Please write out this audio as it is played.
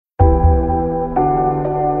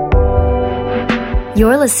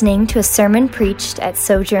You're listening to a sermon preached at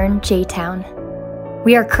Sojourn J-Town.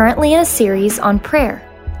 We are currently in a series on prayer,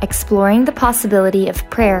 exploring the possibility of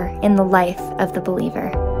prayer in the life of the believer.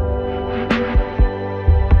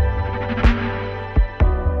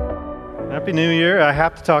 Happy New Year. I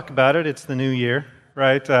have to talk about it. It's the new year,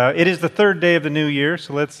 right? It is the third day of the new year,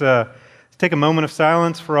 so let's take a moment of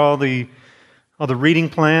silence for all the reading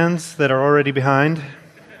plans that are already behind.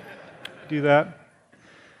 Do that.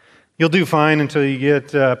 You'll do fine until you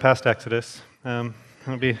get past Exodus.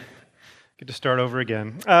 It'll be good to start over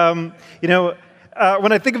again. When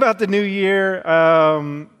I think about the new year,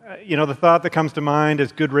 the thought that comes to mind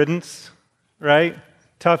is good riddance, right?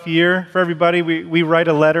 Tough year for everybody. We write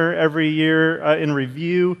a letter every year in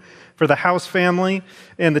review for the House family,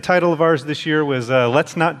 and the title of ours this year was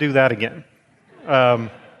Let's Not Do That Again. And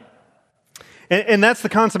that's the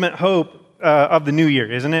consummate hope of the new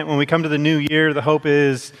year, isn't it? When we come to the new year, the hope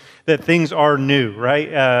is that things are new, right?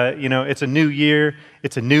 It's a new year,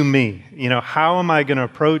 it's a new me. How am I going to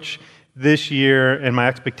approach this year? And my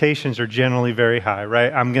expectations are generally very high,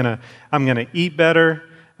 right? I'm gonna eat better.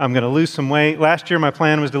 I'm going to lose some weight. Last year, my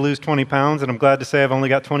plan was to lose 20 pounds, and I'm glad to say I've only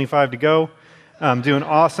got 25 to go. I'm doing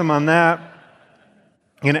awesome on that.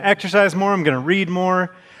 I'm going to exercise more. I'm going to read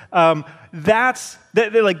more. That's the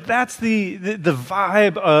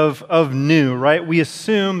vibe of new, right? We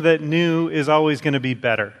assume that new is always going to be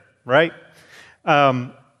better, right?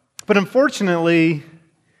 But unfortunately,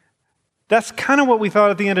 that's kind of what we thought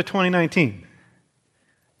at the end of 2019.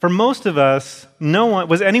 For most of us,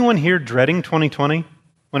 was anyone here dreading 2020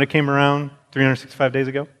 when it came around 365 days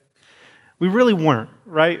ago? We really weren't,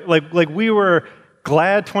 right? Like we were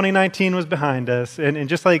glad 2019 was behind us, and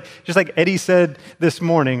just like Eddie said this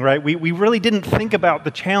morning, right? We really didn't think about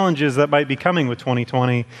the challenges that might be coming with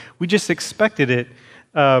 2020. We just expected it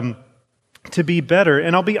to be better.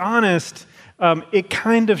 And I'll be honest, it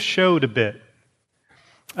kind of showed a bit.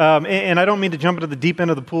 And I don't mean to jump into the deep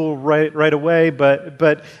end of the pool right away, but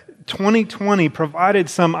 2020 provided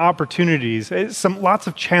some opportunities, lots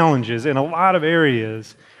of challenges in a lot of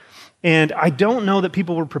areas, and I don't know that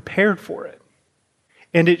people were prepared for it.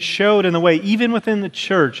 And it showed in the way, even within the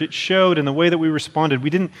church, it showed in the way that we responded. We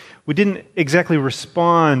didn't exactly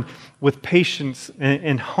respond with patience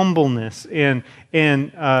and humbleness and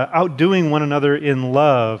outdoing one another in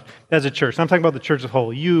love as a church. I'm talking about the church as a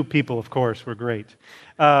whole. You people, of course, were great.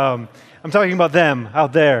 I'm talking about them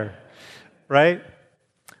out there, right?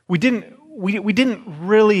 We didn't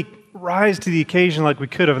really rise to the occasion like we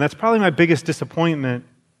could have, and that's probably my biggest disappointment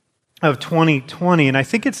of 2020. And I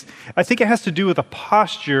think it has to do with a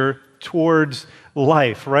posture towards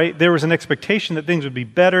life, right? There was an expectation that things would be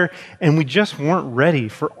better, and we just weren't ready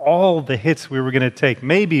for all the hits we were going to take.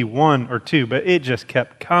 Maybe one or two, but it just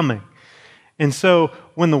kept coming. And so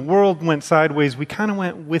when the world went sideways, we kind of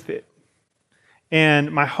went with it.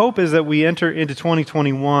 And my hope is that we enter into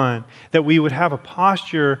 2021, that we would have a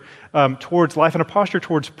posture towards life and a posture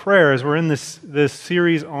towards prayer as we're in this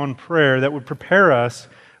series on prayer that would prepare us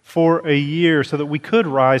for a year so that we could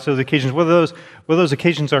rise to those occasions, whether those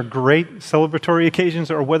occasions are great celebratory occasions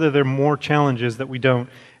or whether they're more challenges that we don't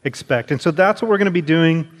expect. And so that's what we're going to be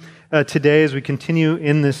doing today as we continue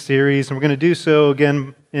in this series. And we're going to do so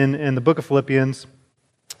again in the book of Philippians.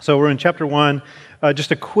 So we're in chapter 1. Just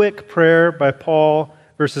a quick prayer by Paul,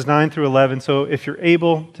 verses 9 through 11. So if you're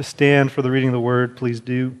able to stand for the reading of the word, please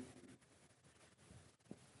do.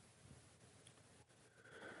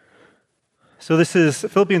 So this is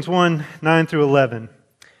Philippians 1, 9 through 11.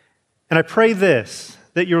 And I pray this,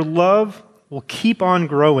 that your love will keep on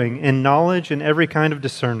growing in knowledge and every kind of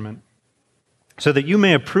discernment, so that you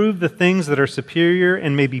may approve the things that are superior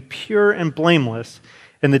and may be pure and blameless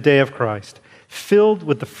in the day of Christ, filled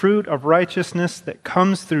with the fruit of righteousness that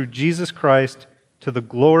comes through Jesus Christ to the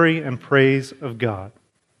glory and praise of God.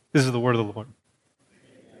 This is the word of the Lord.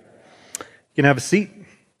 You can have a seat.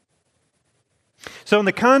 So in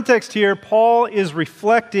the context here, Paul is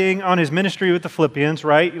reflecting on his ministry with the Philippians,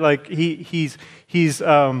 right? Like he's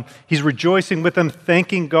rejoicing with them,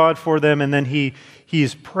 thanking God for them, and then he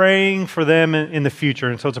is praying for them in the future.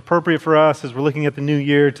 And so it's appropriate for us as we're looking at the new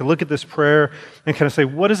year to look at this prayer and kind of say,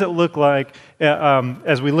 what does it look like?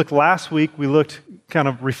 As we looked last week, we looked kind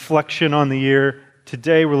of reflection on the year.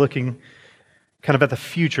 Today we're looking kind of at the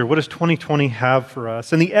future. What does 2020 have for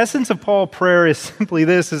us? And the essence of Paul's prayer is simply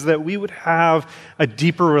this, is that we would have a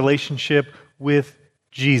deeper relationship with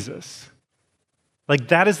Jesus. Like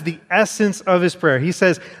that is the essence of his prayer. He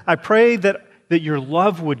says, I pray that your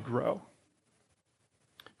love would grow.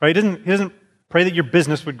 Right? He doesn't pray that your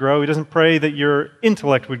business would grow. He doesn't pray that your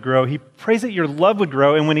intellect would grow. He prays that your love would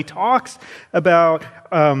grow. And when he talks about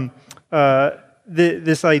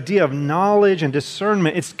this idea of knowledge and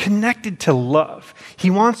discernment, it's connected to love. He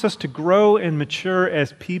wants us to grow and mature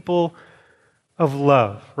as people of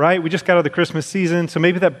love, right? We just got out of the Christmas season, so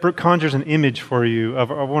maybe that conjures an image for you of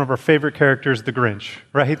one of our favorite characters, the Grinch,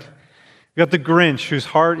 right? We got the Grinch, whose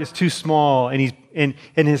heart is too small, and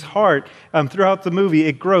his heart, throughout the movie,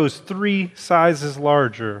 it grows 3 sizes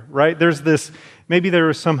larger, right? Maybe there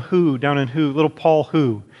was some Who down in Who, little Paul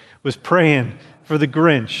Who was praying for the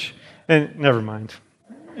Grinch, and never mind,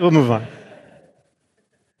 we'll move on.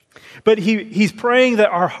 But he's praying that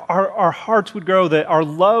our hearts would grow, that our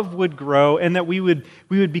love would grow, and that we would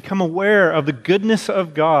become aware of the goodness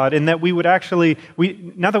of God, and that we would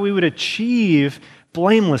not that we would achieve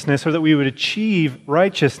blamelessness or that we would achieve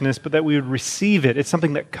righteousness, but that we would receive it. It's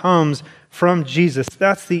something that comes from Jesus.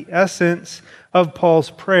 That's the essence of Paul's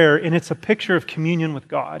prayer, and it's a picture of communion with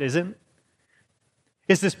God, isn't it?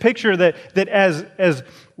 It's this picture that as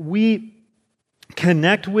we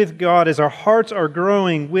connect with God, as our hearts are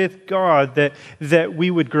growing with God, that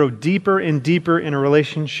we would grow deeper and deeper in a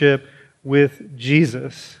relationship with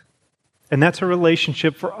Jesus. And that's a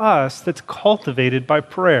relationship for us that's cultivated by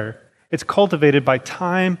prayer. It's cultivated by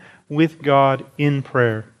time with God in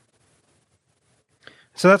prayer.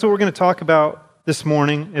 So that's what we're going to talk about this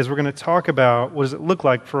morning, is we're going to talk about what does it look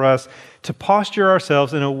like for us to posture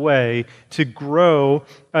ourselves in a way to grow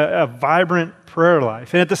a vibrant prayer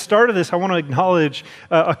life. And at the start of this, I want to acknowledge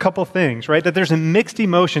a couple things, right? That there's mixed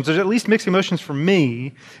emotions. There's at least mixed emotions for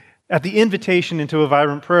me at the invitation into a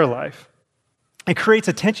vibrant prayer life. It creates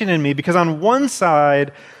a tension in me because on one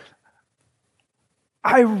side,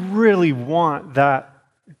 I really want that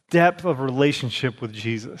depth of relationship with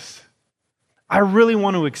Jesus. I really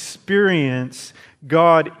want to experience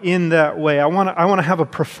God in that way. I want to have a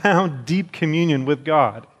profound, deep communion with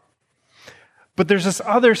God. But there's this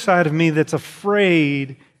other side of me that's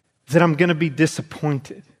afraid that I'm going to be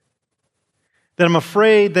disappointed. That I'm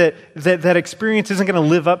afraid that experience isn't going to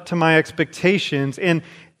live up to my expectations,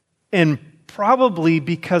 and probably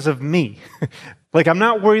because of me. Like, I'm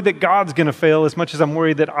not worried that God's going to fail as much as I'm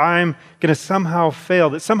worried that I'm going to somehow fail,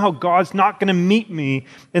 that somehow God's not going to meet me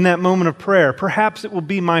in that moment of prayer. Perhaps it will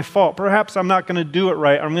be my fault. Perhaps I'm not going to do it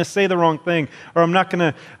right. Or I'm going to say the wrong thing, or I'm not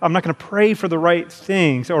going to pray for the right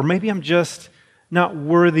things, or maybe I'm just not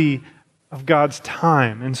worthy of God's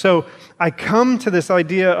time. And so I come to this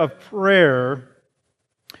idea of prayer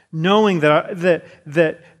knowing that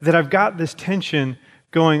I've got this tension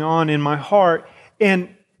going on in my heart. And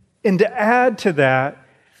to add to that,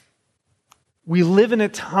 we live in a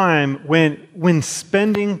time when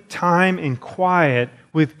spending time in quiet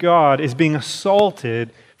with God is being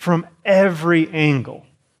assaulted from every angle.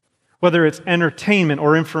 Whether it's entertainment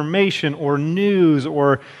or information or news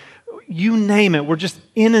or you name it, we're just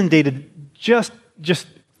inundated, just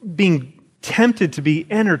being tempted to be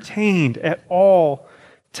entertained at all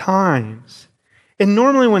times. And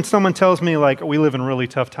normally when someone tells me, like, we live in really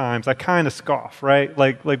tough times, I kind of scoff, right?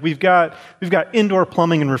 Like we've got indoor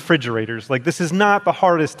plumbing and refrigerators. Like, this is not the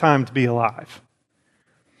hardest time to be alive.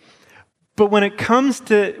 But when it comes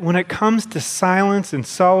to silence and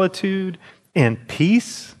solitude and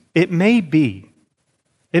peace, it may be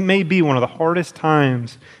one of the hardest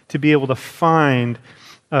times to be able to find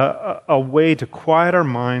a way to quiet our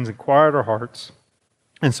minds and quiet our hearts.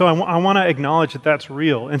 And so I want to acknowledge that that's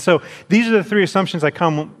real. And so these are the 3 assumptions I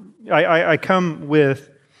come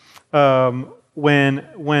with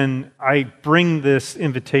when I bring this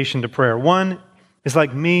invitation to prayer. 1 is,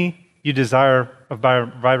 like me, you desire a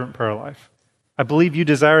vibrant prayer life. I believe you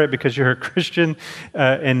desire it because you're a Christian,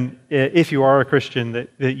 and if you are a Christian,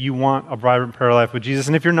 that you want a vibrant prayer life with Jesus.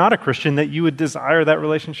 And if you're not a Christian, that you would desire that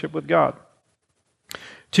relationship with God.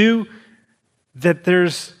 2, that there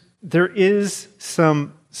is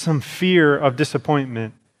some fear of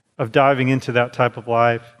disappointment of diving into that type of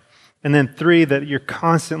life. And then 3, that you're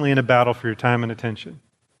constantly in a battle for your time and attention.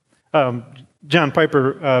 John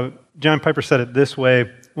Piper said it this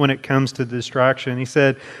way when it comes to distraction. He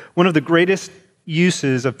said, one of the greatest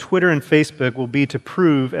uses of Twitter and Facebook will be to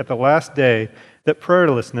prove at the last day that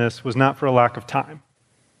prayerlessness was not for a lack of time.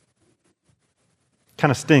 Kind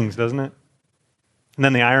of stings, doesn't it? And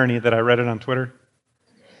then the irony that I read it on Twitter.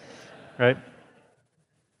 Right?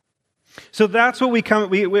 So that's what we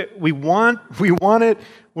want it.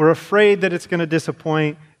 We're afraid that it's going to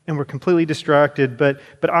disappoint, and we're completely distracted. But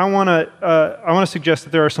I want to suggest that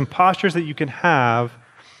there are some postures that you can have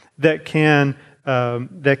that can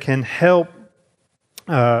help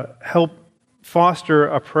foster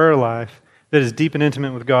a prayer life that is deep and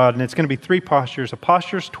intimate with God. And it's going to be 3 postures: a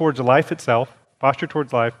posture towards life itself, posture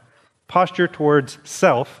towards life, posture towards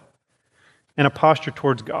self, and a posture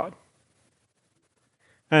towards God.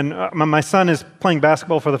 And my son is playing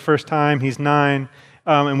basketball for the first time. He's 9.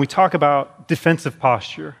 And we talk about defensive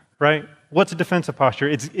posture, right? What's a defensive posture?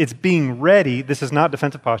 It's being ready. This is not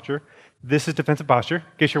defensive posture. This is defensive posture,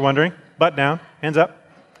 in case you're wondering. Butt down, hands up.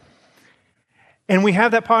 And we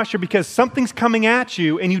have that posture because something's coming at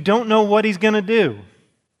you and you don't know what he's going to do.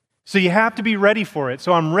 So you have to be ready for it.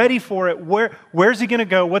 So I'm ready for it. Where's he going to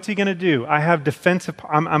go? What's he going to do? I have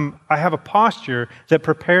I have a posture that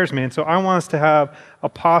prepares me. And so I want us to have a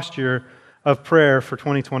posture of prayer for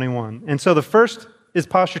 2021. And so the first is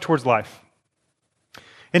posture towards life.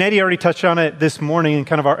 And Eddie already touched on it this morning in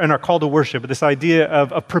kind of our call to worship, this idea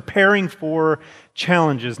of preparing for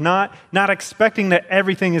challenges, not expecting that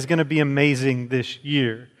everything is going to be amazing this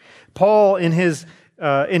year. Paul, in his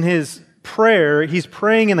prayer, he's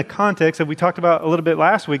praying in the context that we talked about a little bit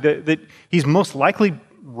last week, that he's most likely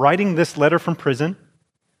writing this letter from prison.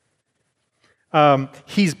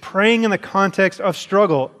 He's praying in the context of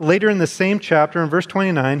struggle. Later in the same chapter, in verse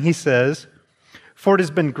 29, he says, "For it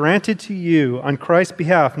has been granted to you on Christ's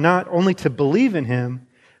behalf not only to believe in him,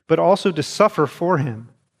 but also to suffer for him,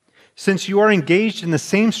 since you are engaged in the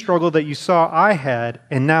same struggle that you saw I had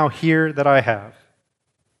and now hear that I have."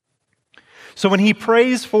 So when he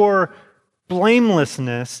prays for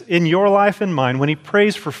blamelessness in your life and mine, when he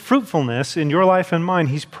prays for fruitfulness in your life and mine,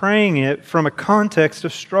 he's praying it from a context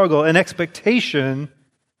of struggle and expectation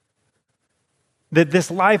that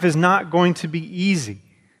this life is not going to be easy,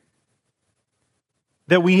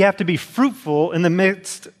 that we have to be fruitful in the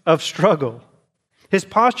midst of struggle. His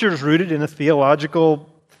posture is rooted in a theological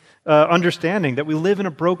understanding that we live in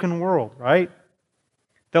a broken world, right?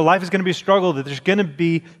 That life is going to be a struggle, that there's going to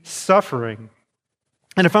be suffering.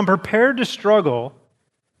 And if I'm prepared to struggle,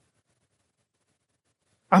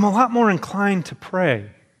 I'm a lot more inclined to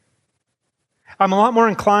pray. I'm a lot more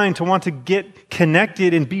inclined to want to get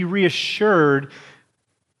connected and be reassured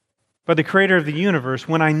by the creator of the universe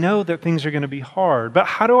when I know that things are going to be hard. But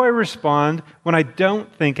how do I respond when I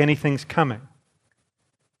don't think anything's coming?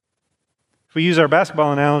 If we use our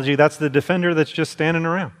basketball analogy, that's the defender that's just standing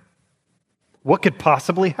around. What could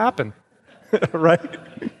possibly happen? Right?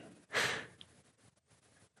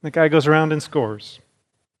 The guy goes around and scores.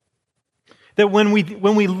 That when we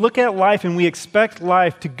look at life and we expect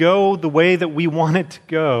life to go the way that we want it to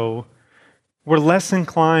go, we're less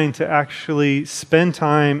inclined to actually spend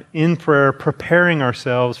time in prayer preparing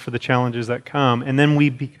ourselves for the challenges that come, and then we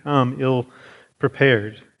become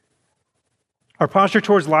ill-prepared. Our posture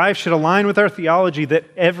towards life should align with our theology that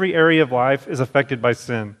every area of life is affected by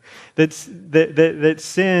sin, that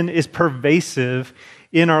sin is pervasive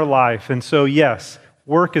in our life. And so, yes,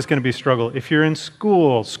 work is going to be a struggle. If you're in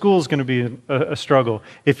school, school is going to be a struggle.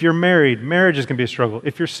 If you're married, marriage is going to be a struggle.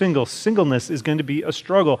 If you're single, singleness is going to be a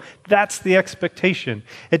struggle. That's the expectation.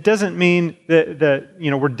 It doesn't mean that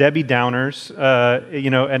we're Debbie Downers,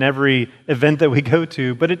 in every event that we go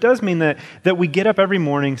to, but it does mean that we get up every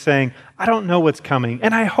morning saying, I don't know what's coming,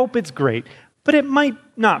 and I hope it's great, but it might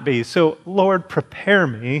not be. So, Lord, prepare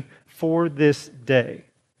me for this day.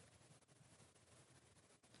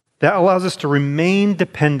 That allows us to remain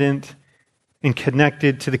dependent and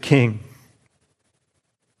connected to the King.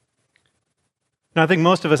 Now, I think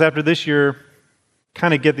most of us after this year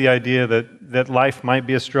kind of get the idea that life might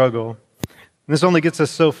be a struggle. And this only gets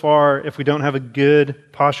us so far if we don't have a good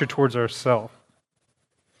posture towards ourselves.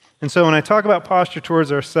 And so when I talk about posture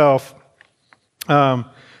towards ourselves, the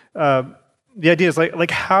idea is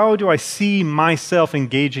like how do I see myself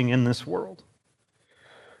engaging in this world?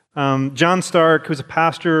 John Stark, who's a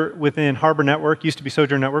pastor within Harbor Network, used to be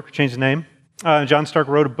Sojourn Network, changed his name. John Stark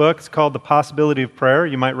wrote a book. It's called The Possibility of Prayer.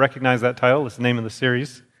 You might recognize that title. It's the name of the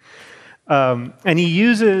series. And he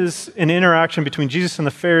uses an interaction between Jesus and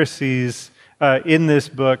the Pharisees in this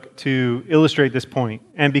book to illustrate this point.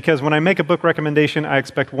 And because when I make a book recommendation, I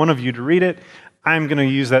expect one of you to read it, I'm going to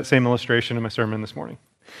use that same illustration in my sermon this morning.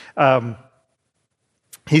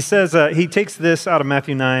 He says, he takes this out of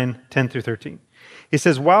Matthew 9:10-13. He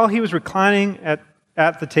says, while he was reclining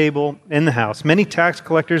at the table in the house, many tax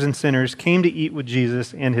collectors and sinners came to eat with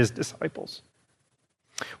Jesus and his disciples.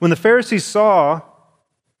 When the Pharisees saw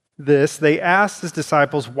this, they asked his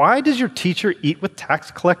disciples, why does your teacher eat with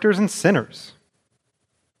tax collectors and sinners?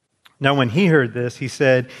 Now when he heard this, he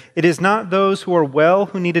said, it is not those who are well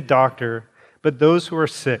who need a doctor, but those who are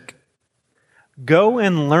sick. Go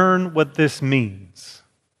and learn what this means.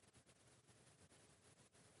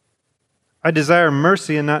 I desire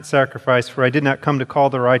mercy and not sacrifice, for I did not come to call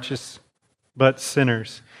the righteous, but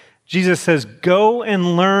sinners. Jesus says, go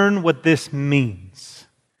and learn what this means.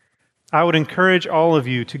 I would encourage all of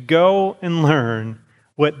you to go and learn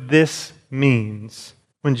what this means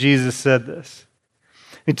when Jesus said this.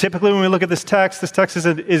 And typically when we look at this text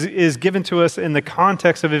is given to us in the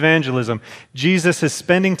context of evangelism. Jesus is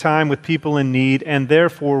spending time with people in need, and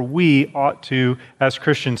therefore we ought to, as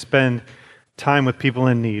Christians, spend time with people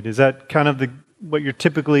in need. Is that kind of what you're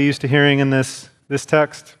typically used to hearing in this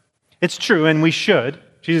text? It's true, and we should.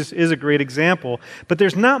 Jesus is a great example, but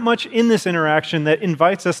there's not much in this interaction that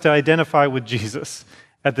invites us to identify with Jesus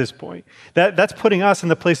at this point. That's putting us in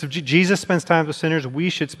the place of Jesus spends time with sinners,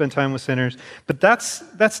 we should spend time with sinners, but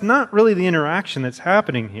that's not really the interaction that's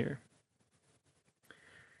happening here.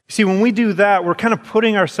 You see, when we do that, we're kind of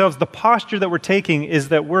putting ourselves, the posture that we're taking is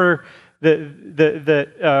that we're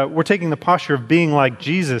taking the posture of being like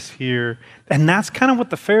Jesus here, and that's kind of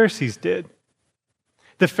what the Pharisees did.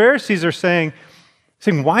 The Pharisees are saying,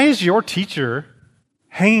 why is your teacher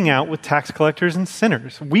hanging out with tax collectors and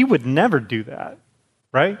sinners? We would never do that,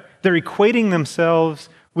 right? They're equating themselves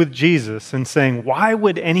with Jesus and saying, why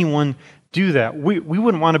would anyone do that? We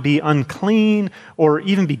wouldn't want to be unclean or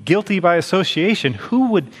even be guilty by association. Who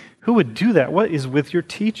would do that? What is with your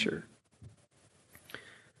teacher?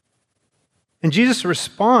 And Jesus'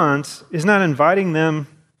 response is not inviting them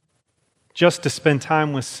just to spend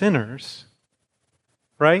time with sinners,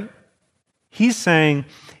 right? He's saying,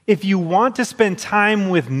 if you want to spend time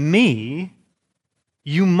with me,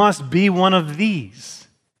 you must be one of these.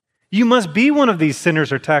 You must be one of these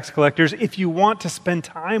sinners or tax collectors if you want to spend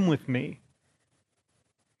time with me.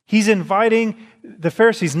 He's inviting the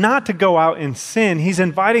Pharisees not to go out and sin. He's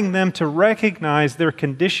inviting them to recognize their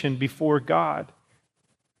condition before God,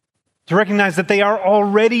 to recognize that they are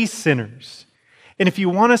already sinners. And if you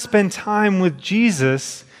want to spend time with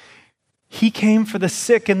Jesus, He came for the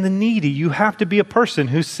sick and the needy. You have to be a person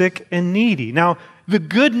who's sick and needy. Now, the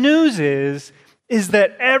good news is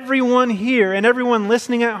that everyone here and everyone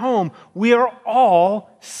listening at home, we are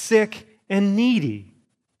all sick and needy.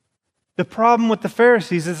 The problem with the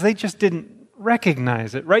Pharisees is they just didn't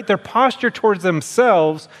recognize it, right? Their posture towards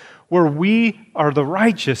themselves, where we are the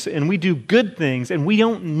righteous and we do good things and we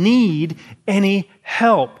don't need any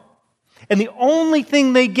help. And the only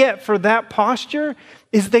thing they get for that posture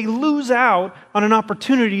is they lose out on an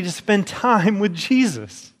opportunity to spend time with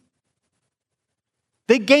Jesus.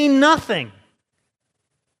 They gain nothing.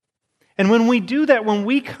 And when we do that, when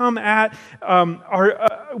we come at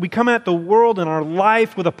the world and our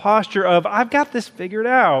life with a posture of, I've got this figured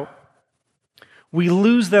out, we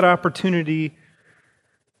lose that opportunity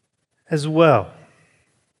as well.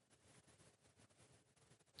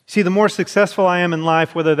 See, the more successful I am in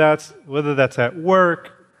life, whether that's at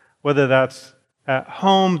work, whether that's at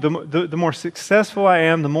home, the more successful I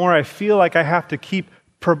am, the more I feel like I have to keep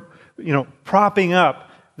propping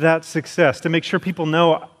up that success to make sure people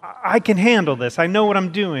know I can handle this. I know what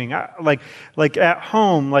I'm doing. Like at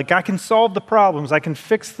home, like I can solve the problems. I can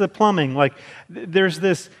fix the plumbing. Like there's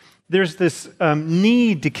this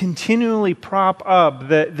need to continually prop up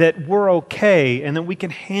that we're okay and that we can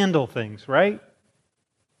handle things, right?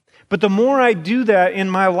 But the more I do that in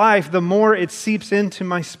my life, the more it seeps into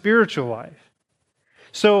my spiritual life.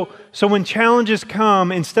 So when challenges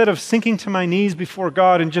come, instead of sinking to my knees before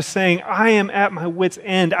God and just saying, I am at my wit's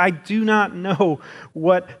end, I do not know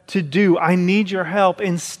what to do, I need your help.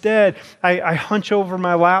 Instead, I hunch over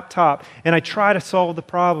my laptop and I try to solve the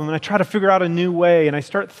problem and I try to figure out a new way and I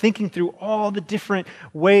start thinking through all the different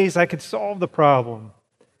ways I could solve the problem.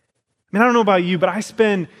 I mean, I don't know about you, but I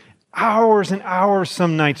spend hours and hours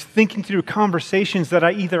some nights thinking through conversations that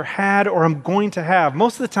I either had or I'm going to have.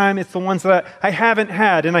 Most of the time, it's the ones that I haven't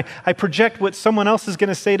had, and I project what someone else is going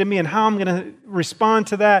to say to me and how I'm going to respond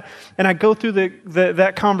to that, and I go through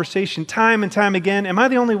that conversation time and time again. Am I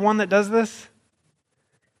the only one that does this?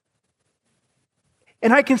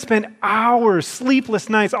 And I can spend hours, sleepless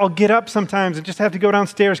nights. I'll get up sometimes and just have to go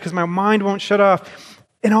downstairs because my mind won't shut off.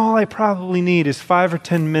 And all I probably need is 5 or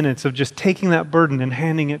 10 minutes of just taking that burden and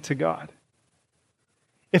handing it to God.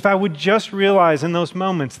 If I would just realize in those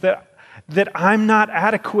moments that I'm not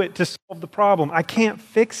adequate to solve the problem, I can't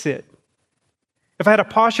fix it. If I had a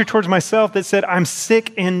posture towards myself that said, I'm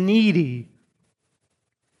sick and needy,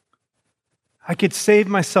 I could save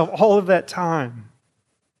myself all of that time.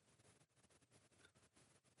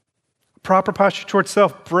 Proper posture towards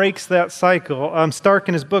self breaks that cycle. Stark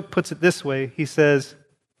in his book puts it this way. He says,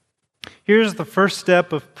 here's the first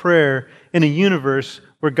step of prayer in a universe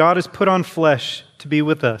where God has put on flesh to be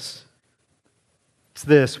with us. It's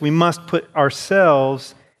this: we must put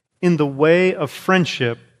ourselves in the way of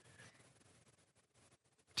friendship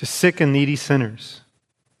to sick and needy sinners.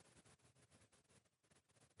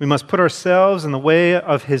 We must put ourselves in the way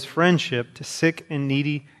of his friendship to sick and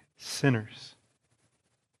needy sinners.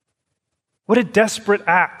 What a desperate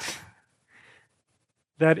act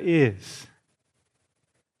that is.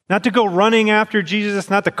 Not to go running after Jesus,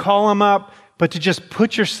 not to call him up, but to just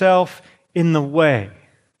put yourself in the way.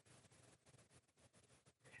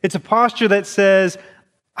 It's a posture that says,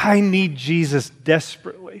 I need Jesus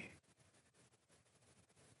desperately.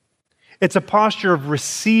 It's a posture of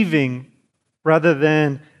receiving rather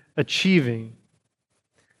than achieving.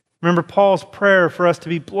 Remember Paul's prayer for us to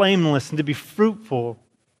be blameless and to be fruitful.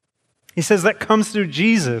 He says that comes through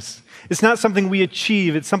Jesus. It's not something we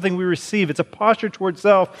achieve, it's something we receive. It's a posture towards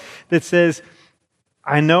self that says,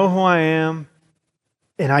 I know who I am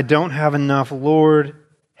and I don't have enough. Lord,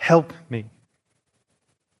 help me.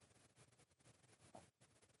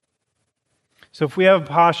 So if we have a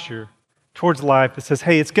posture towards life that says,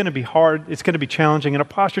 hey, it's going to be hard, it's going to be challenging, and a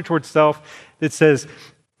posture towards self that says,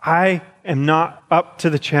 I am not up to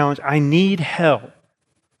the challenge, I need help.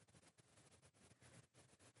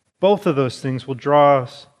 Both of those things will draw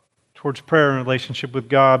us towards prayer and relationship with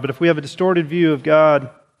God. But if we have a distorted view of God,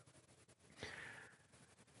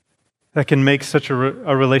 that can make such a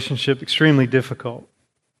relationship extremely difficult.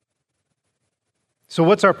 So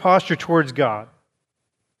what's our posture towards God?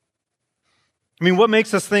 I mean, what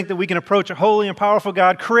makes us think that we can approach a holy and powerful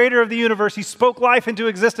God, creator of the universe? He spoke life into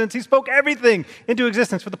existence. He spoke everything into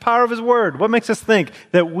existence with the power of his word. What makes us think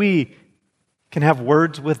that we can have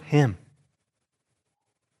words with him?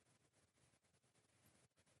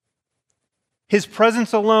 His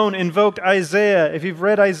presence alone invoked Isaiah. If you've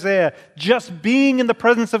read Isaiah, just being in the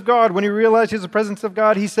presence of God, when he realized he was the presence of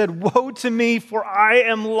God, he said, woe to me, for I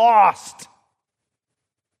am lost.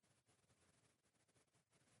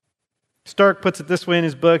 Stark puts it this way in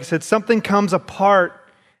his book. He said, something comes apart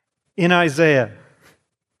in Isaiah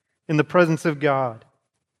in the presence of God.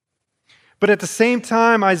 But at the same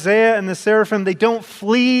time, Isaiah and the seraphim, they don't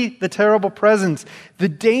flee the terrible presence. The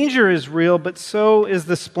danger is real, but so is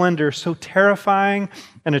the splendor, so terrifying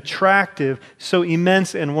and attractive, so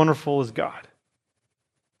immense and wonderful is God.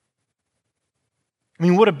 I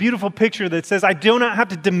mean, what a beautiful picture that says, I do not have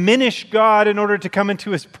to diminish God in order to come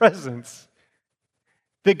into his presence.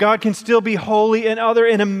 That God can still be holy and other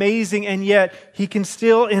and amazing, and yet he can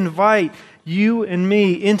still invite you and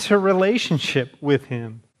me into relationship with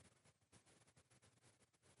him.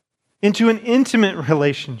 Into an intimate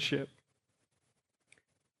relationship.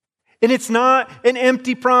 And it's not an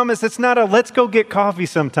empty promise. It's not a let's go get coffee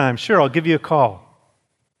sometime. Sure, I'll give you a call.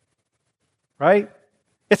 Right?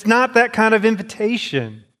 It's not that kind of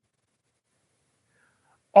invitation.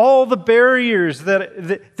 All the barriers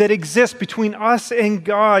that exist between us and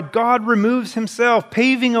God, God removes himself,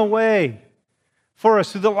 paving a way for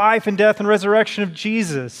us through the life and death and resurrection of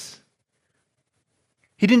Jesus.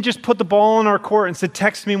 He didn't just put the ball in our court and said,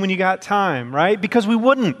 text me when you got time, right? Because we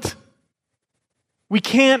wouldn't. We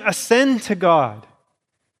can't ascend to God.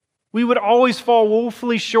 We would always fall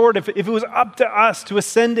woefully short if it was up to us to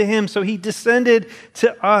ascend to him. So he descended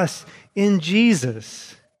to us in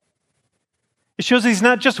Jesus. It shows that he's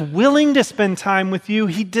not just willing to spend time with you,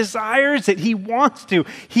 he desires it, he wants to.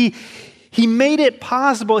 He made it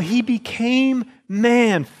possible. He became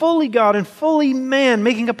man, fully God and fully man,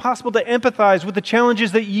 making it possible to empathize with the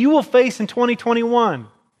challenges that you will face in 2021.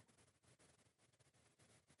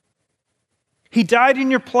 He died in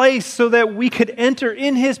your place so that we could enter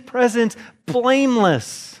in his presence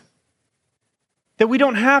blameless. That we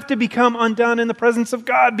don't have to become undone in the presence of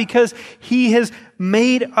God because he has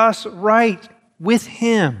made us right with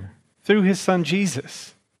him through his son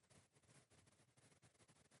Jesus.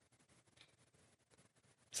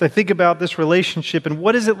 So I think about this relationship and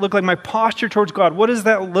what does it look like? My posture towards God, what does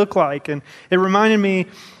that look like? And it reminded me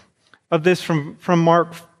of this from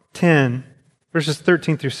Mark 10, verses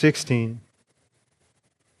 13 through 16.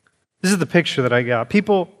 This is the picture that I got.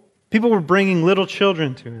 People were bringing little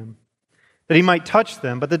children to him that he might touch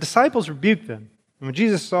them, but the disciples rebuked them. And when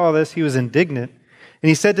Jesus saw this, he was indignant. And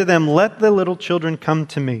he said to them, let the little children come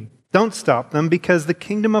to me. Don't stop them, because the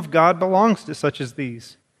kingdom of God belongs to such as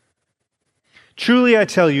these. Truly I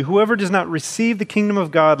tell you, whoever does not receive the kingdom of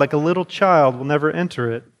God like a little child will never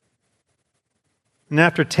enter it. And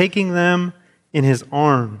after taking them in his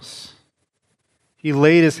arms, he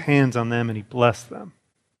laid his hands on them and he blessed them.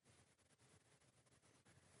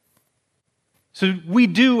 So we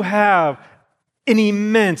do have an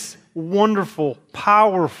immense, wonderful,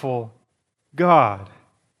 powerful God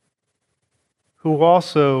who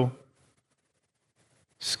also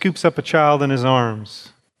scoops up a child in his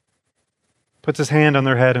arms, puts his hand on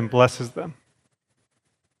their head and blesses them.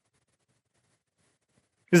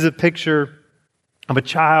 This is a picture of a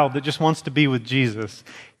child that just wants to be with Jesus.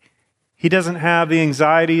 He doesn't have the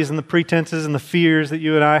anxieties and the pretenses and the fears that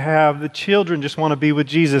you and I have. The children just want to be with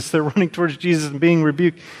Jesus. They're running towards Jesus and being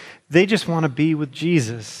rebuked. They just want to be with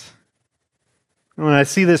Jesus. And when I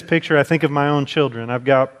see this picture, I think of my own children. I've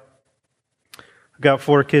got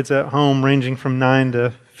 4 kids at home ranging from 9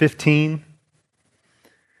 to 15.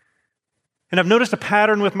 And I've noticed a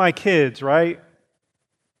pattern with my kids, right?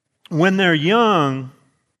 When they're young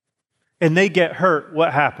and they get hurt,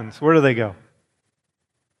 what happens? Where do they go?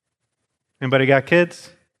 Anybody got kids?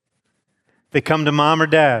 They come to mom or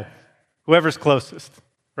dad, whoever's closest,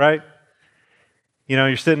 right? You know,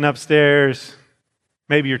 you're sitting upstairs.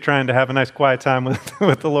 Maybe you're trying to have a nice quiet time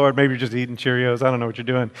with the Lord. Maybe you're just eating Cheerios. I don't know what you're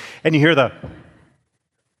doing. And you hear the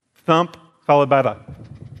thump followed by the,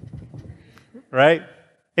 right?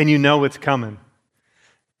 And you know it's coming.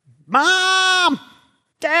 Mom!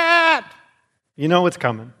 Dad! You know it's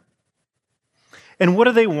coming. And what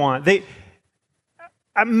do they want?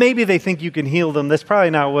 Maybe they think you can heal them. That's probably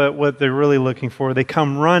not what they're really looking for. They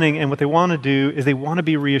come running, and what they want to do is they want to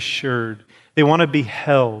be reassured. They want to be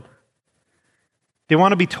held. They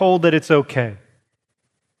want to be told that it's okay.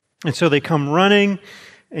 And so they come running,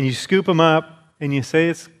 and you scoop them up, and you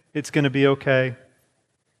say it's going to be okay.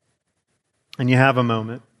 And you have a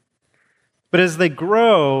moment. But as they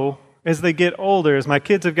grow, as they get older, as my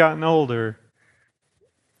kids have gotten older,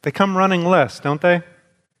 they come running less, don't they?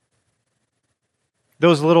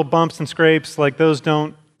 Those little bumps and scrapes, like those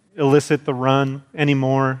don't elicit the run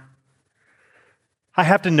anymore. I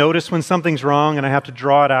have to notice when something's wrong, and I have to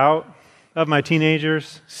draw it out of my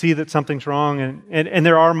teenagers, see that something's wrong. And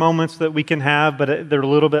there are moments that we can have, but they're a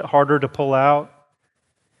little bit harder to pull out.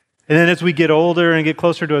 And then as we get older and get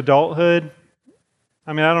closer to adulthood,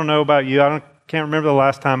 I mean, I don't know about you. Can't remember the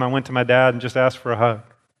last time I went to my dad and just asked for a hug.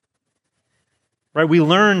 Right? We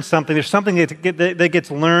learn something. There's something that gets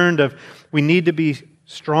learned of we need to be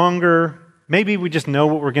stronger. Maybe we just know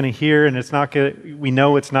what we're going to hear, and it's not good. We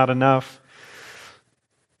know it's not enough.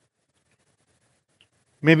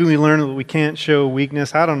 Maybe we learn that we can't show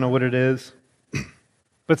weakness. I don't know what it is.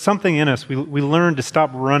 But something in us, we learn to stop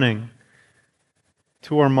running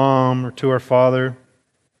to our mom or to our father.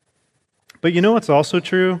 But you know what's also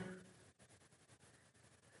true?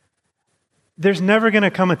 There's never going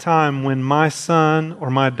to come a time when my son or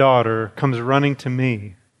my daughter comes running to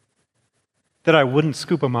me that I wouldn't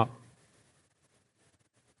scoop them up.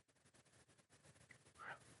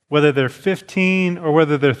 Whether they're 15 or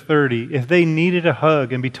whether they're 30, if they needed a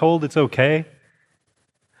hug and be told it's okay,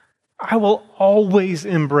 I will always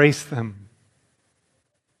embrace them.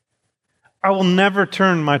 I will never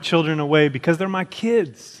turn my children away because they're my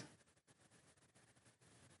kids.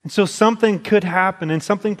 And so something could happen, and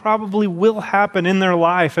something probably will happen in their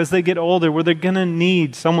life as they get older where they're going to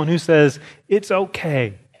need someone who says, it's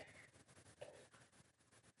okay.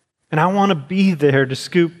 And I want to be there to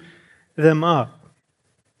scoop them up.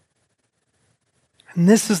 And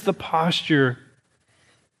this is the posture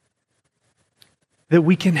that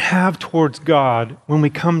we can have towards God when we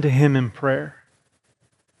come to Him in prayer.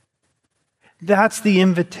 That's the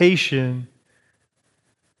invitation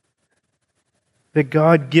that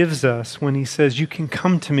God gives us when He says, you can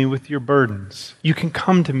come to me with your burdens. You can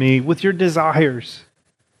come to me with your desires.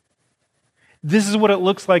 This is what it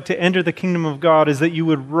looks like to enter the kingdom of God, is that you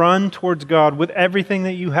would run towards God with everything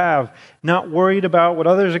that you have, not worried about what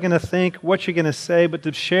others are going to think, what you're going to say, but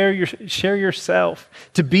to share yourself,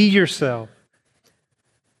 to be yourself.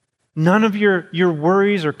 None of your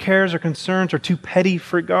worries or cares or concerns are too petty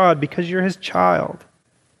for God because you're His child.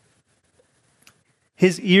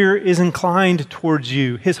 His ear is inclined towards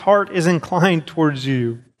you. His heart is inclined towards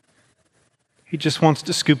you. He just wants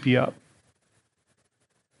to scoop you up.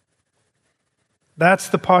 That's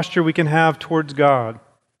the posture we can have towards God,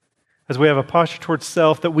 as we have a posture towards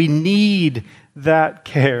self, that we need that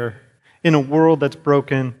care in a world that's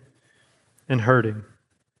broken and hurting.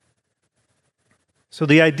 So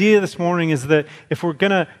the idea this morning is that if we're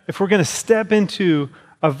gonna step into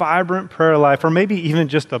a vibrant prayer life, or maybe even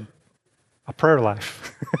just a prayer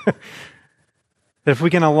life, that if we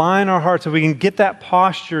can align our hearts, if we can get that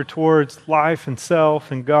posture towards life and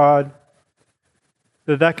self and God,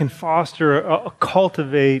 that can foster,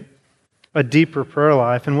 cultivate a deeper prayer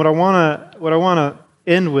life. And what I want to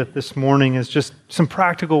end with this morning is just some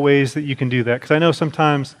practical ways that you can do that. Because I know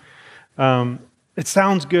sometimes it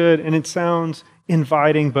sounds good and it sounds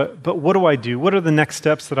inviting, but what do I do? What are the next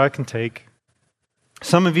steps that I can take?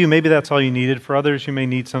 Some of you, maybe that's all you needed. For others, you may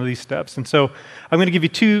need some of these steps. And so I'm going to give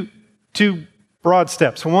you two broad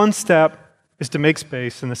steps. One step is to make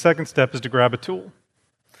space, and the second step is to grab a tool.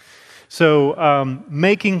 So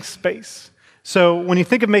making space. So when you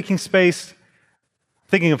think of making space,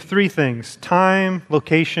 thinking of three things: time,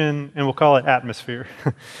 location, and we'll call it atmosphere.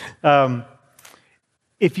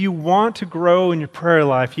 If you want to grow in your prayer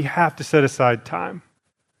life, you have to set aside time.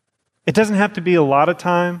 It doesn't have to be a lot of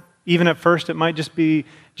time. Even at first, it might just be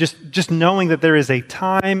just knowing that there is a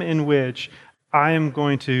time in which I am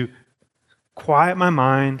going to quiet my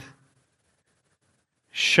mind,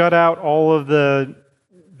 shut out all of the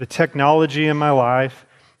technology in my life,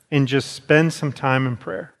 and just spend some time in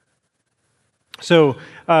prayer. So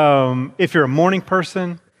if you're a morning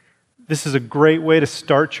person, this is a great way to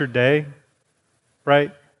start your day,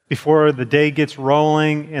 right? Before the day gets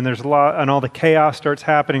rolling and there's a lot, and all the chaos starts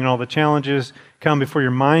happening and all the challenges come, before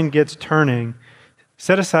your mind gets turning,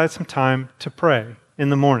 set aside some time to pray in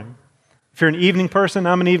the morning. If you're an evening person,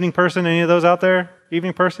 I'm an evening person. Any of those out there?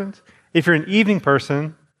 Evening persons? If you're an evening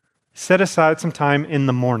person, set aside some time in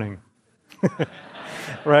the morning,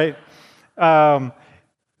 right?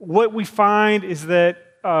 What we find is that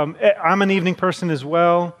I'm an evening person as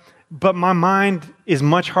well, but my mind is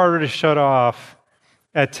much harder to shut off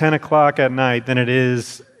at 10 o'clock at night than it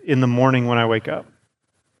is in the morning when I wake up.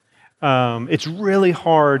 It's really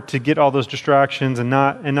hard to get all those distractions and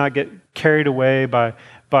not get carried away by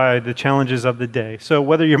the challenges of the day. So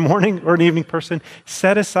whether you're a morning or an evening person,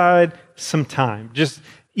 set aside some time. Just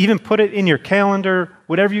even put it in your calendar,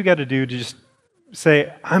 whatever you got to do to just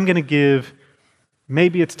say, I'm going to give,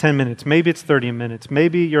 maybe it's 10 minutes, maybe it's 30 minutes,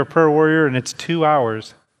 maybe you're a prayer warrior and it's 2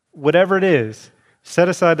 hours. Whatever it is, set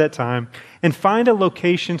aside that time and find a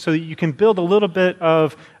location so that you can build a little bit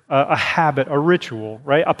of a habit, a ritual,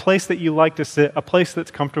 right? A place that you like to sit, a place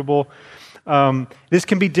that's comfortable. This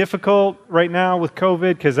can be difficult right now with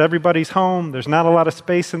COVID because everybody's home. There's not a lot of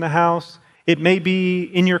space in the house. It may be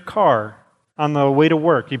in your car on the way to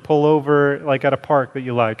work. You pull over like at a park that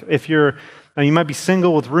you like. If you might be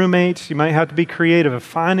single with roommates, you might have to be creative of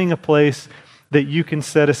finding a place that you can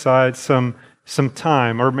set aside some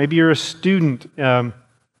time. Or maybe you're a student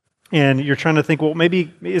and you're trying to think, well,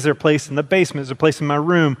 maybe is there a place in the basement? Is there a place in my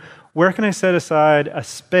room? Where can I set aside a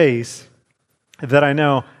space that I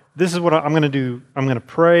know this is what I'm going to do? I'm going to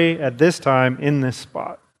pray at this time in this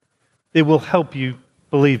spot. It will help you,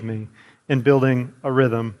 believe me, in building a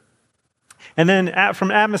rhythm. And then from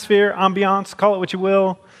atmosphere, ambiance, call it what you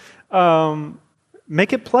will,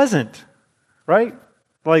 make it pleasant, right?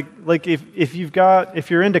 Like if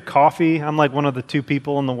you're into coffee, I'm like one of the 2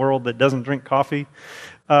 people in the world that doesn't drink coffee.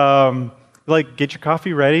 Get your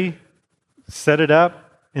coffee ready, set it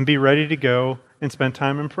up, and be ready to go and spend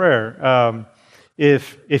time in prayer.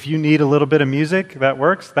 If you need a little bit of music that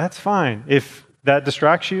works, that's fine. If that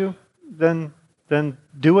distracts you, then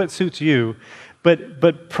do what suits you.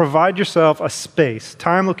 But provide yourself a space,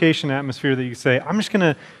 time, location, atmosphere that you say, I'm just going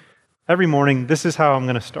to, every morning, this is how I'm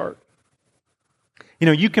going to start.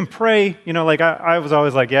 You can pray, I was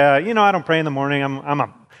always like, I don't pray in the morning. I'm one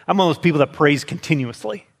of those people that prays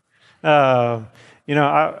continuously. I don't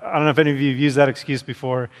know if any of you have used that excuse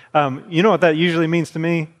before. You know what that usually means to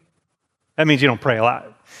me? That means you don't pray a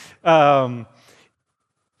lot.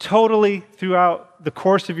 Totally throughout the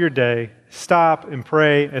course of your day, stop and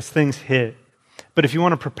pray as things hit. But if you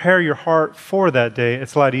want to prepare your heart for that day,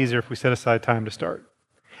 it's a lot easier if we set aside time to start.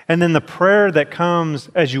 And then the prayer that comes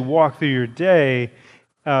as you walk through your day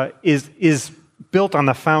is built on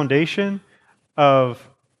the foundation of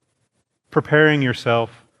preparing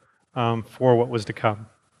yourself for what was to come.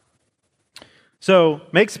 So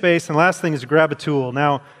make space, and last thing is to grab a tool.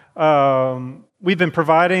 Now, we've been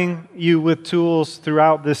providing you with tools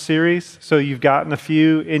throughout this series, so you've gotten a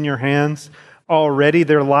few in your hands already.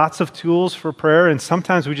 There are lots of tools for prayer, and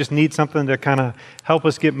sometimes we just need something to kind of help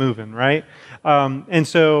us get moving, right? And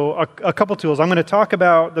so a couple tools. I'm going to talk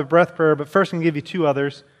about the breath prayer, but first I'm going to give you 2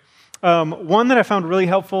 others. One that I found really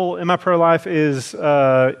helpful in my prayer life is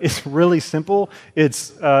really simple.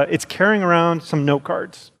 It's carrying around some note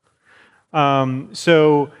cards.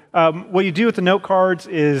 What you do with the note cards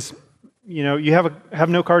is, you have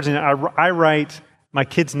note cards, and I write my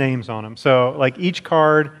kids' names on them. So like each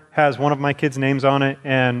card has one of my kids' names on it,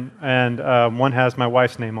 and one has my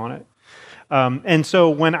wife's name on it. And so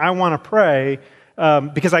when I want to pray,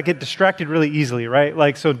 because I get distracted really easily,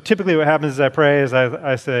 right? So typically what happens is I pray is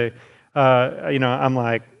I say, I'm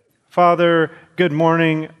like, Father, good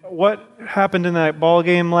morning. What happened in that ball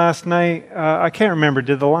game last night? I can't remember.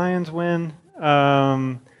 Did the Lions win?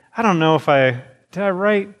 I don't know if did I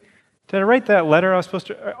write that letter I was supposed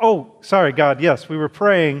to? Oh, sorry, God. Yes, we were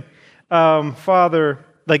praying. Father,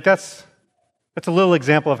 that's a little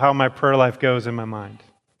example of how my prayer life goes in my mind,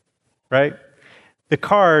 right? The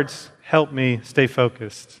cards help me stay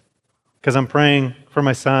focused because I'm praying for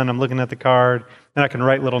my son. I'm looking at the card, and I can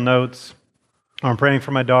write little notes. or I'm praying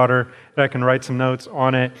for my daughter, that I can write some notes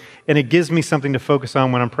on it. And it gives me something to focus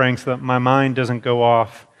on when I'm praying so that my mind doesn't go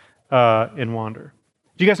off and wander.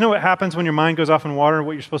 Do you guys know what happens when your mind goes off in water,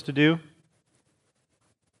 what you're supposed to do?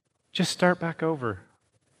 Just start back over.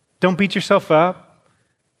 Don't beat yourself up.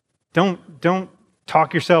 Don't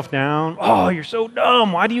talk yourself down. Oh, you're so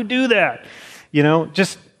dumb. Why do you do that?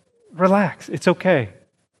 Just relax. It's okay.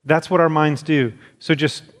 That's what our minds do. So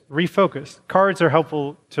just refocus. Cards are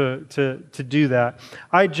helpful to do that.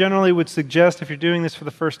 I generally would suggest, if you're doing this for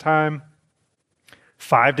the first time,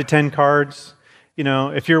 5 to 10 cards.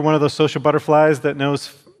 If you're one of those social butterflies that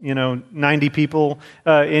knows 90 people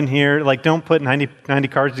in here, don't put 90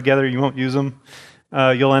 cards together. You won't use them.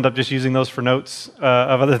 You'll end up just using those for notes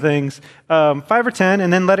of other things. 5 or 10,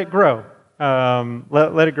 and then let it grow.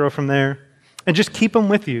 Let it grow from there. And just keep them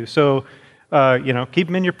with you. So, keep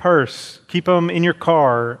them in your purse. Keep them in your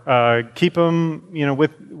car. Keep them,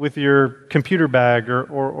 with your computer bag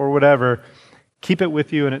or whatever. Keep it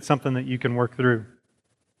with you, and it's something that you can work through.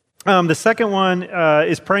 The second one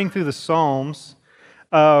is praying through the Psalms.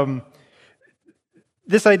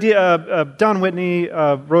 This idea, Don Whitney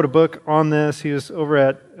wrote a book on this. He was over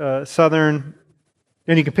at Southern,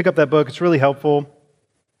 and you can pick up that book. It's really helpful.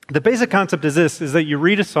 The basic concept is this, is that you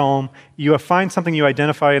read a psalm, you find something you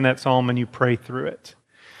identify in that psalm, and you pray through it.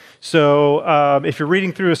 So if you're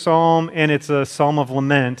reading through a psalm and it's a psalm of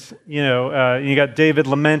lament, you got David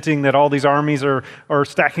lamenting that all these armies are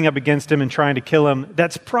stacking up against him and trying to kill him,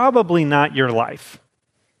 that's probably not your life.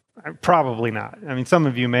 Probably not. I mean, some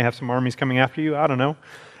of you may have some armies coming after you. I don't know.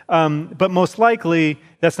 But most likely,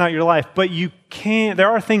 that's not your life. But there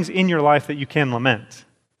are things in your life that you can lament.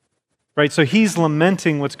 Right? So he's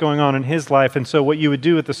lamenting what's going on in his life. And so what you would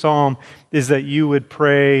do with the psalm is that you would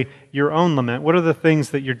pray your own lament. What are the things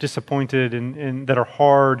that you're disappointed and that are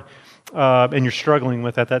hard and you're struggling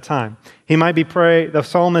with at that time? The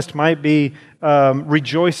psalmist might be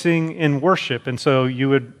rejoicing in worship. And so you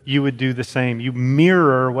would do the same. You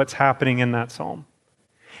mirror what's happening in that psalm.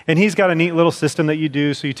 And he's got a neat little system that you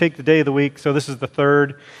do. So you take the day of the week. So this is the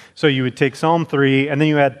third. So you would take Psalm 3, and then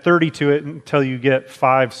you add 30 to it until you get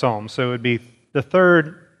 5 psalms. So it would be the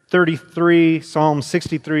third, 33, Psalm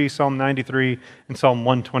 63, Psalm 93, and Psalm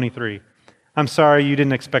 123. I'm sorry you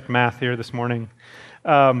didn't expect math here this morning.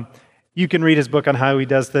 You can read his book on how he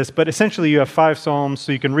does this, but essentially you have 5 psalms,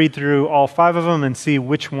 so you can read through all 5 of them and see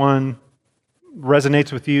which one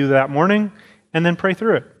resonates with you that morning, and then pray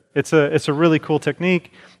through it. It's a really cool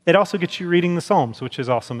technique. It also gets you reading the Psalms, which is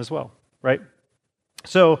awesome as well, right?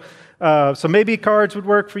 So maybe cards would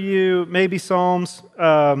work for you, maybe Psalms.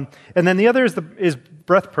 And then the other is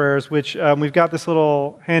breath prayers, which we've got this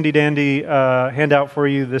little handy-dandy handout for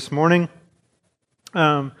you this morning.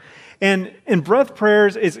 And in breath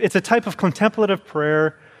prayers, it's a type of contemplative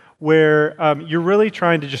prayer where you're really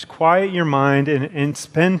trying to just quiet your mind and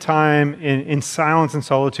spend time in silence and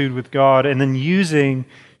solitude with God, and then using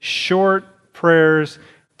short prayers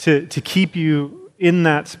to keep you in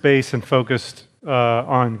that space and focused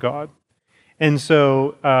on God. And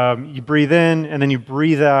so you breathe in, and then you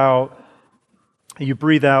breathe out. You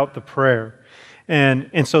breathe out the prayer.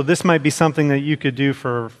 And so this might be something that you could do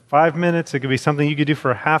for 5 minutes. It could be something you could do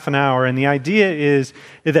for half an hour. And the idea is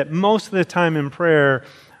that most of the time in prayer,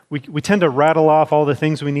 we tend to rattle off all the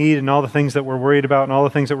things we need and all the things that we're worried about and all the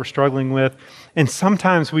things that we're struggling with. And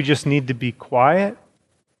sometimes we just need to be quiet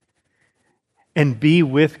and be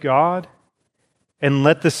with God and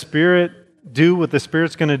let the Spirit do what the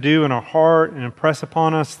Spirit's going to do in our heart and impress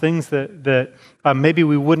upon us things that maybe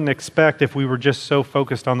we wouldn't expect if we were just so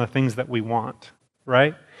focused on the things that we want,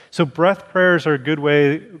 right? So breath prayers are good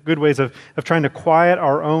ways of trying to quiet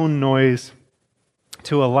our own noise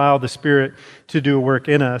to allow the Spirit to do a work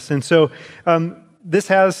in us. And so this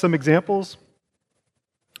has some examples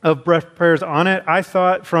of breath prayers on it. I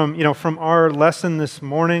thought from our lesson this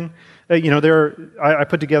morning, I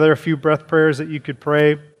put together a few breath prayers that you could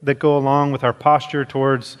pray that go along with our posture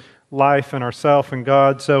towards life and ourself and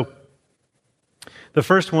God. So the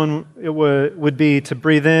first one would be to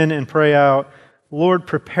breathe in and pray out, Lord,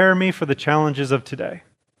 prepare me for the challenges of today.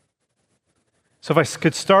 So if I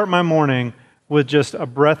could start my morning with just a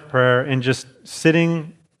breath prayer and just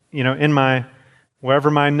sitting, in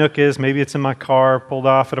wherever my nook is, maybe it's in my car, pulled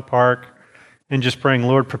off at a park, and just praying,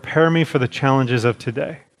 Lord, prepare me for the challenges of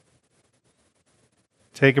today.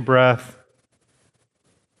 Take a breath.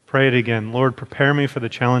 Pray it again. Lord, prepare me for the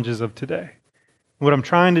challenges of today. What I'm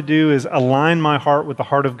trying to do is align my heart with the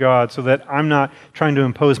heart of God so that I'm not trying to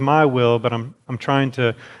impose my will, but I'm trying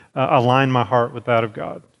to align my heart with that of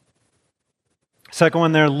God. Second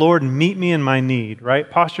one there, Lord, meet me in my need, right?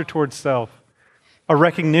 Posture towards self. a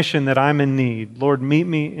recognition that I'm in need. Lord, meet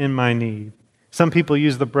me in my need. Some people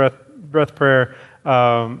use the breath prayer,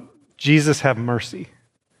 Jesus, have mercy.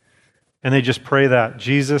 And they just pray that,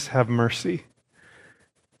 Jesus, have mercy.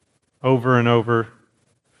 Over and over,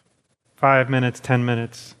 5 minutes, 10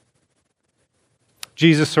 minutes.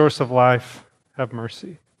 Jesus, source of life, have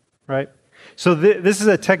mercy, right? So this is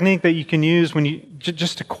a technique that you can use when you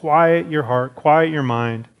just to quiet your heart, quiet your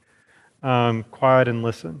mind, quiet and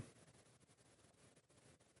listen.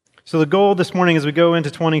 So the goal this morning as we go into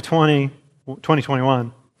 2021, we're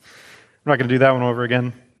not going to do that one over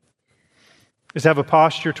again, is to have a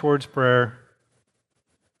posture towards prayer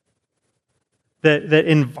that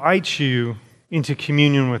invites you into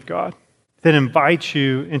communion with God, that invites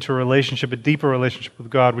you into a relationship, a deeper relationship with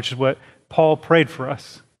God, which is what Paul prayed for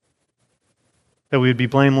us, that we would be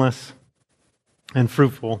blameless and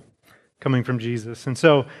fruitful coming from Jesus. And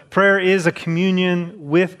so prayer is a communion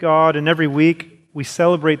with God, and every week we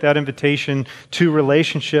celebrate that invitation to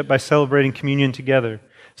relationship by celebrating communion together.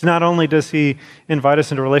 So not only does he invite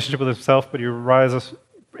us into a relationship with himself, but he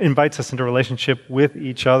invites us into a relationship with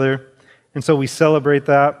each other. And so we celebrate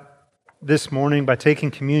that this morning by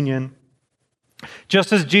taking communion.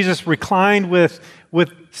 Just as Jesus reclined with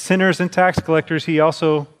sinners and tax collectors, he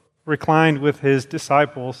also reclined with his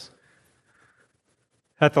disciples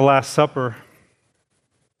at the Last Supper.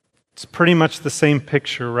 It's pretty much the same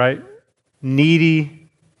picture, right? Needy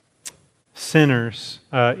sinners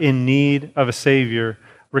in need of a Savior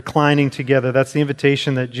reclining together. That's the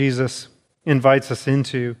invitation that Jesus invites us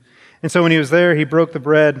into. And so when he was there, he broke the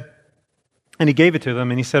bread and he gave it to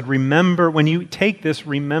them, and he said, remember, when you take this,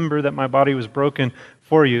 remember that my body was broken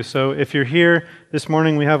for you. So if you're here this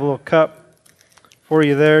morning, we have a little cup for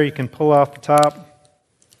you there. You can pull off the top. And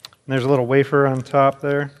there's a little wafer on top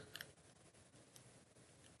there.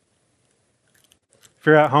 If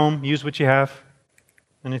you're at home, use what you have.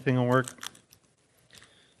 Anything will work.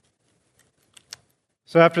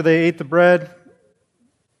 So after they ate the bread,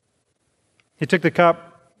 he took the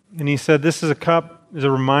cup and he said, this is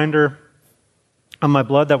a reminder of my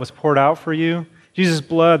blood that was poured out for you. Jesus'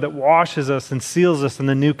 blood that washes us and seals us in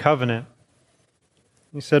the new covenant.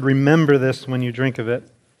 He said, remember this when you drink of it.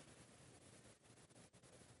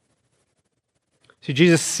 See,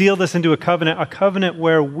 Jesus sealed us into a covenant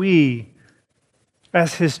where we,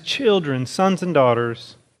 as his children, sons and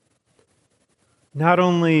daughters, not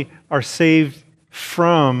only are saved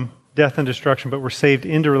from death and destruction, but we're saved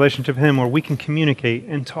into relationship with him where we can communicate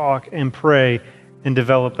and talk and pray and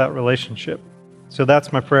develop that relationship. So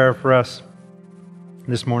that's my prayer for us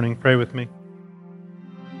this morning. Pray with me.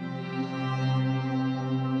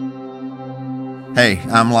 Hey,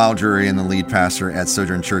 I'm Lyle Drury and the lead pastor at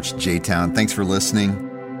Sojourn Church J-Town. Thanks for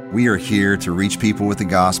listening. We are here to reach people with the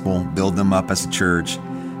gospel, build them up as a church,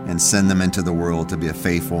 and send them into the world to be a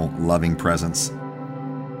faithful, loving presence.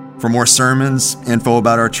 For more sermons, info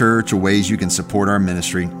about our church, or ways you can support our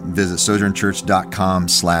ministry, visit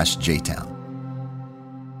sojournchurch.com/jtown.